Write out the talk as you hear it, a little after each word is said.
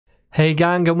Hey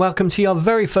gang, and welcome to your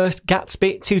very first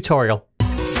Gatsby tutorial.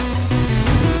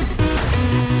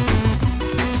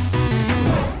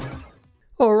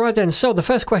 Alright then, so the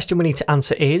first question we need to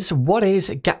answer is, what is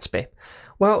Gatsby?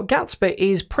 Well, Gatsby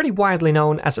is pretty widely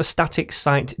known as a static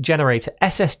site generator,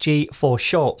 SSG for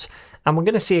short, and we're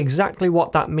going to see exactly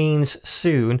what that means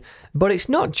soon. But it's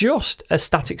not just a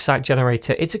static site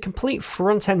generator, it's a complete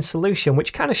front-end solution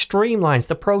which kind of streamlines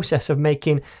the process of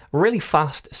making really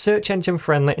fast, search engine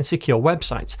friendly and secure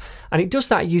websites. And it does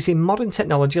that using modern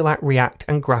technology like React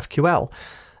and GraphQL.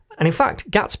 And in fact,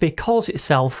 Gatsby calls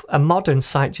itself a modern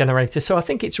site generator, so I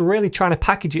think it's really trying to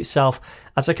package itself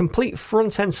as a complete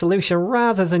front-end solution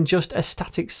rather than just a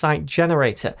static site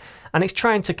generator. And it's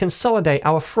trying to consolidate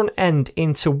our front end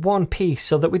into one piece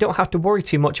so that we don't have to worry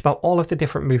too much about all of the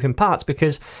different moving parts,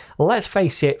 because let's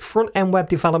face it, front-end web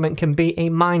development can be a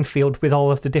minefield with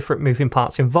all of the different moving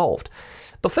parts involved.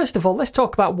 But first of all, let's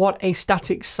talk about what a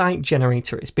static site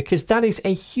generator is, because that is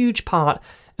a huge part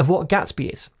of what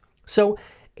Gatsby is. So,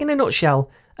 in a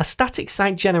nutshell, a static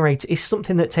site generator is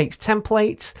something that takes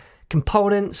templates,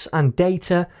 components, and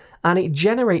data, and it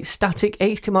generates static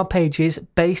HTML pages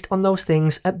based on those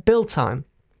things at build time.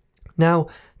 Now,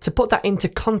 to put that into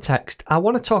context, I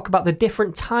want to talk about the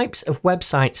different types of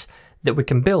websites that we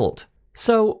can build.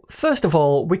 So, first of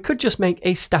all, we could just make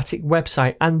a static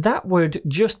website, and that would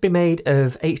just be made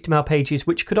of HTML pages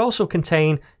which could also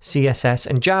contain CSS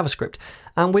and JavaScript.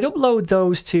 And we'd upload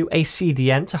those to a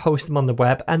CDN to host them on the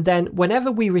web, and then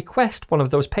whenever we request one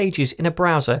of those pages in a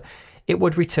browser, it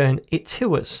would return it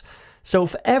to us. So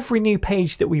for every new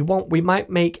page that we want, we might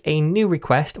make a new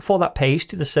request for that page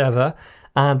to the server,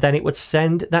 and then it would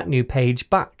send that new page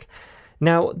back.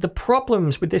 Now, the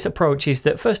problems with this approach is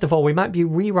that, first of all, we might be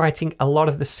rewriting a lot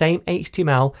of the same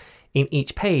HTML in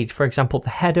each page. For example,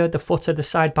 the header, the footer, the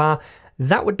sidebar,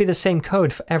 that would be the same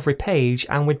code for every page,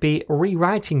 and we'd be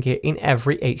rewriting it in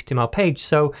every HTML page.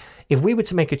 So if we were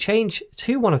to make a change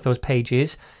to one of those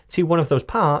pages, to one of those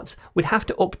parts, we'd have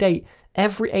to update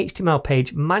every HTML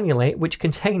page manually which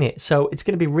contain it. So it's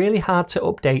going to be really hard to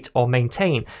update or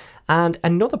maintain. And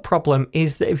another problem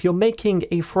is that if you're making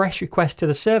a fresh request to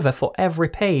the server for every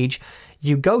page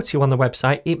you go to on the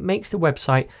website, it makes the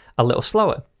website a little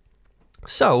slower.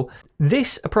 So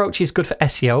this approach is good for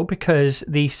SEO because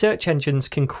the search engines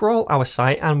can crawl our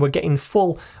site and we're getting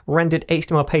full rendered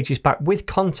HTML pages back with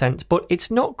content, but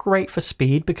it's not great for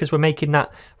speed because we're making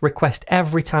that request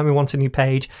every time we want a new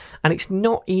page, and it's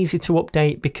not easy to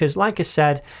update because, like I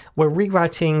said, we're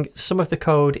rewriting some of the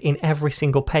code in every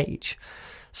single page.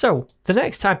 So the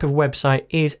next type of website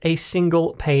is a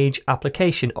single page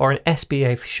application, or an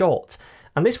SPA for short.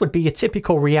 And this would be a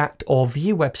typical React or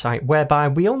Vue website whereby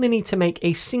we only need to make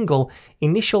a single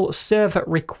initial server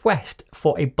request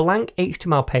for a blank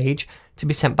HTML page to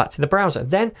be sent back to the browser.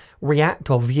 Then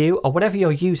React or Vue or whatever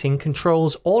you're using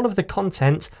controls all of the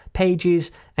content,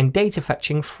 pages, and data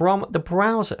fetching from the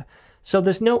browser. So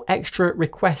there's no extra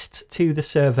requests to the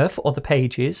server for other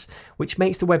pages, which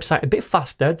makes the website a bit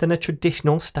faster than a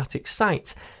traditional static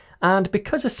site. And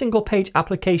because a single page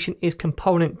application is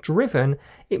component driven,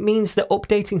 it means that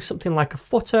updating something like a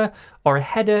footer or a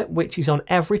header, which is on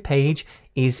every page,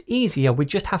 is easier. We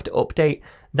just have to update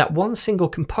that one single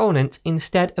component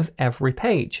instead of every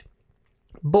page.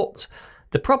 But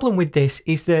the problem with this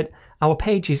is that our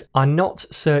pages are not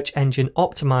search engine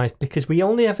optimized because we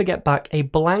only ever get back a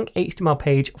blank HTML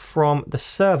page from the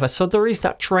server. So there is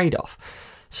that trade-off.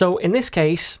 So in this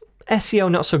case,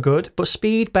 SEO not so good, but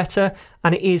speed better,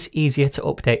 and it is easier to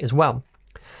update as well.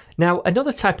 Now,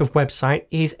 another type of website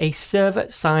is a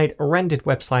server-side rendered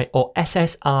website, or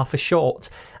SSR for short.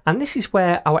 And this is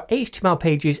where our HTML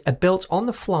pages are built on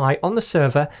the fly on the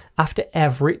server after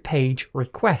every page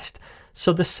request.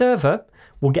 So the server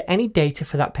will get any data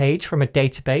for that page from a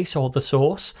database or the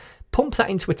source, pump that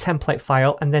into a template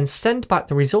file, and then send back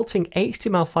the resulting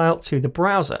HTML file to the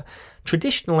browser.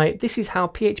 Traditionally, this is how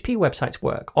PHP websites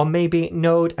work, or maybe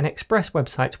Node and Express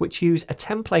websites which use a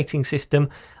templating system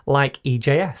like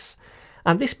EJS.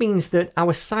 And this means that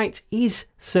our site is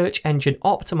search engine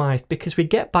optimized because we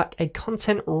get back a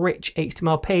content-rich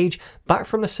HTML page back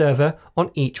from the server on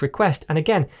each request. And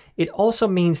again, it also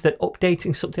means that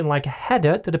updating something like a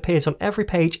header that appears on every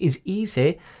page is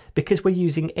easy because we're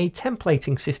using a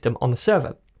templating system on the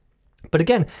server. But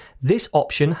again, this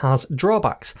option has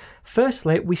drawbacks.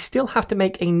 Firstly, we still have to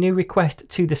make a new request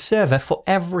to the server for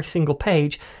every single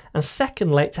page. And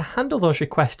secondly, to handle those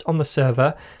requests on the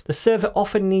server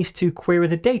often needs to query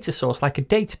the data source, like a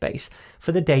database,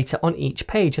 for the data on each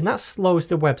page. And that slows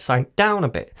the website down a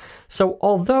bit. So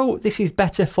although this is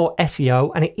better for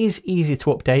SEO and it is easy to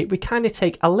update, we kind of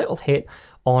take a little hit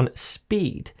on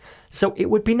speed. So it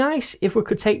would be nice if we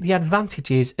could take the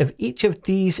advantages of each of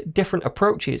these different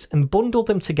approaches and bundle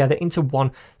them together into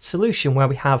one solution where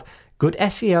we have good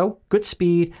SEO, good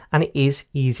speed, and it is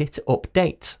easy to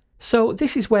update. So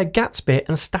this is where Gatsby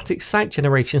and static site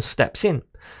generation steps in.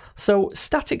 So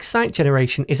static site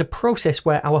generation is a process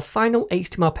where our final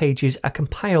HTML pages are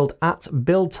compiled at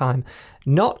build time,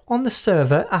 not on the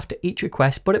server after each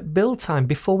request, but at build time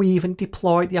before we even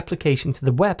deploy the application to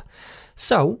the web.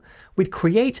 So we'd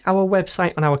create our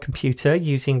website on our computer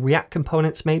using React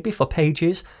components maybe for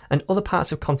pages and other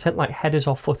parts of content like headers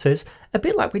or footers, a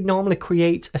bit like we'd normally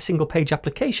create a single page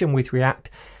application with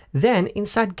React. Then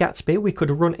inside Gatsby, we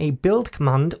could run a build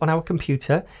command on our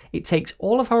computer. It takes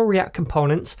all of our React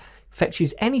components,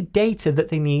 fetches any data that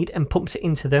they need and pumps it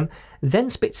into them, then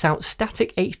spits out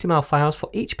static HTML files for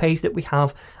each page that we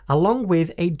have, along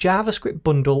with a JavaScript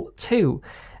bundle too.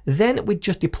 Then we'd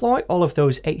just deploy all of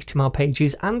those HTML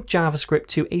pages and JavaScript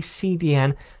to a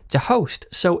CDN to host.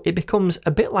 So it becomes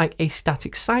a bit like a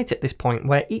static site at this point,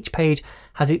 where each page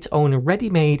has its own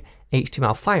ready-made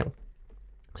HTML file.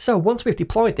 So once we've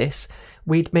deployed this,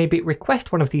 we'd maybe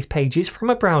request one of these pages from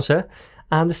a browser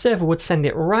and the server would send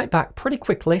it right back pretty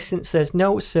quickly since there's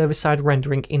no server-side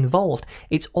rendering involved.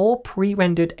 It's all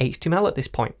pre-rendered HTML at this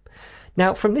point.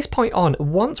 Now from this point on,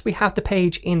 once we have the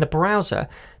page in the browser,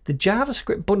 the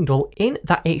JavaScript bundle in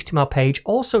that HTML page,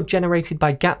 also generated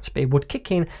by Gatsby, would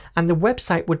kick in and the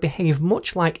website would behave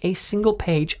much like a single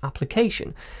page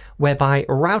application, whereby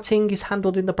routing is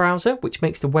handled in the browser, which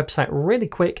makes the website really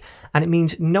quick, and it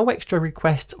means no extra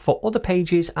requests for other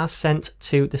pages are sent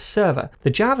to the server.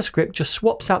 The JavaScript just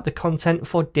swaps out the content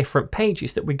for different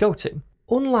pages that we go to.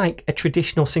 Unlike a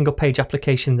traditional single page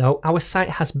application though, our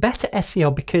site has better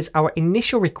SEO because our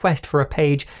initial request for a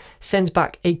page sends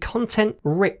back a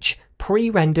content-rich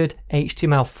pre-rendered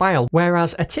HTML file,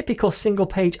 whereas a typical single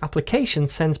page application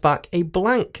sends back a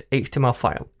blank HTML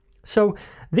file. So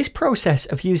this process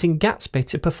of using Gatsby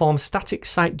to perform static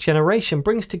site generation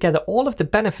brings together all of the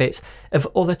benefits of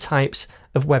other types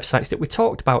of websites that we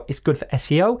talked about. It's good for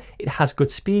SEO, it has good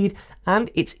speed,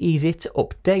 and it's easy to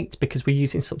update because we're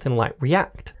using something like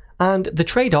React. And the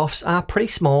trade-offs are pretty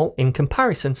small in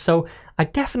comparison, so I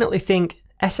definitely think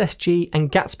SSG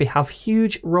and Gatsby have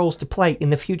huge roles to play in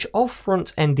the future of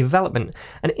front-end development.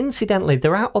 And incidentally,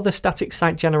 there are other static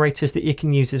site generators that you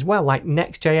can use as well, like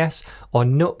next.js or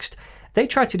next. They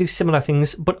try to do similar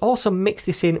things, but also mix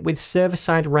this in with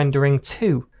server-side rendering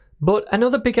too. But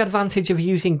another big advantage of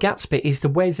using Gatsby is the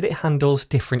way that it handles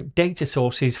different data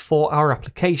sources for our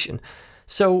application.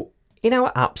 So in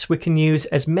our apps, we can use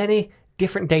as many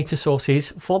different data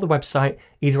sources for the website,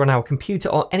 either on our computer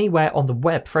or anywhere on the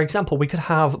web. For example, we could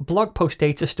have blog post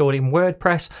data stored in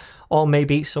WordPress, or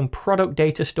maybe some product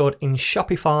data stored in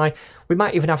Shopify. We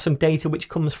might even have some data which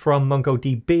comes from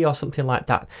MongoDB or something like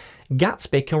that.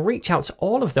 Gatsby can reach out to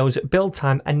all of those at build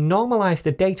time and normalize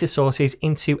the data sources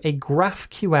into a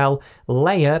GraphQL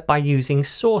layer by using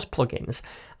source plugins.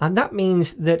 And that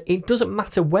means that it doesn't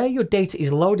matter where your data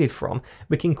is loaded from,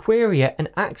 we can query it and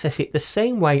access it the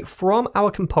same way from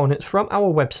our components, from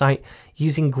our website,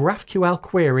 using GraphQL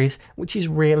queries, which is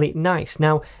really nice.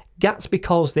 Now, Gatsby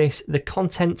calls this the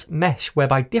content mesh,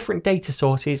 whereby different data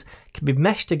sources can be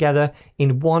meshed together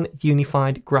in one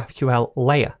unified GraphQL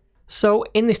layer. So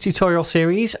in this tutorial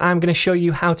series, I'm going to show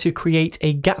you how to create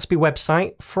a Gatsby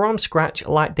website from scratch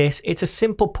like this. It's a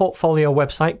simple portfolio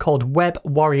website called Web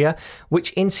Warrior,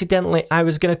 which incidentally I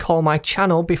was going to call my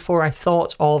channel before I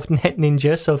thought of Net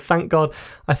Ninja. So thank God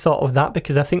I thought of that,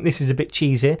 because I think this is a bit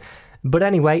cheesy. But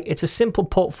anyway, it's a simple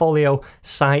portfolio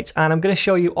site, and I'm going to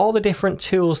show you all the different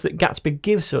tools that Gatsby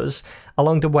gives us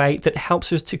along the way that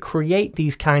helps us to create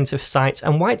these kinds of sites,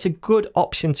 and why it's a good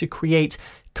option to create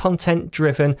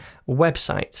content-driven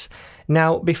websites.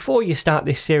 Now, before you start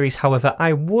this series, however,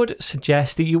 I would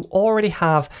suggest that you already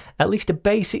have at least a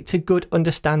basic to good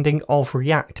understanding of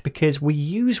React, because we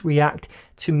use React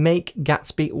to make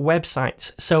Gatsby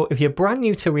websites. So if you're brand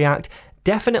new to React,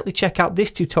 definitely check out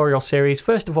this tutorial series,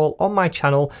 first of all, on my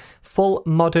channel, Full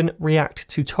Modern React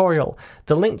Tutorial.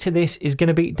 The link to this is going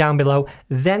to be down below,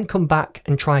 then come back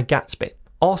and try Gatsby.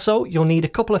 Also, you'll need a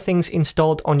couple of things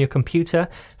installed on your computer.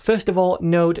 First of all,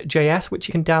 Node.js, which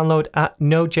you can download at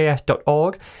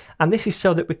nodejs.org. And this is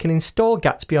so that we can install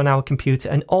Gatsby on our computer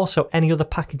and also any other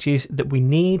packages that we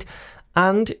need.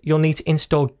 And you'll need to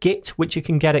install Git, which you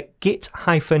can get at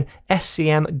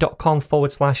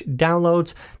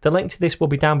git-scm.com/downloads. The link to this will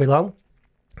be down below,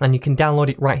 and you can download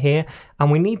it right here. And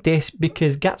we need this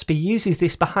because Gatsby uses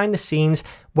this behind the scenes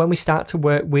when we start to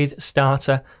work with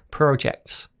starter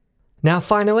projects. Now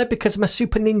finally, because I'm a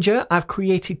super ninja, I've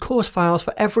created course files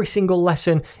for every single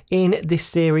lesson in this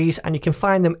series, and you can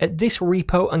find them at this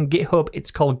repo on GitHub.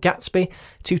 It's called Gatsby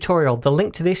tutorial. The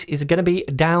link to this is going to be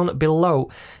down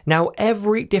below. Now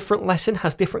every different lesson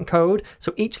has different code,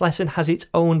 so each lesson has its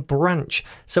own branch.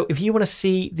 So if you want to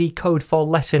see the code for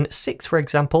lesson 6, for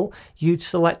example, you'd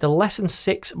select the lesson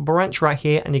 6 branch right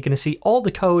here, and you're going to see all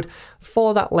the code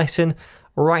for that lesson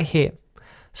right here.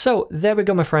 So there we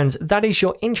go, my friends. That is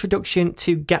your introduction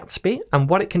to Gatsby and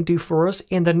what it can do for us.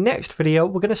 In the next video,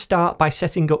 we're going to start by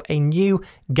setting up a new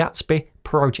Gatsby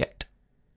project.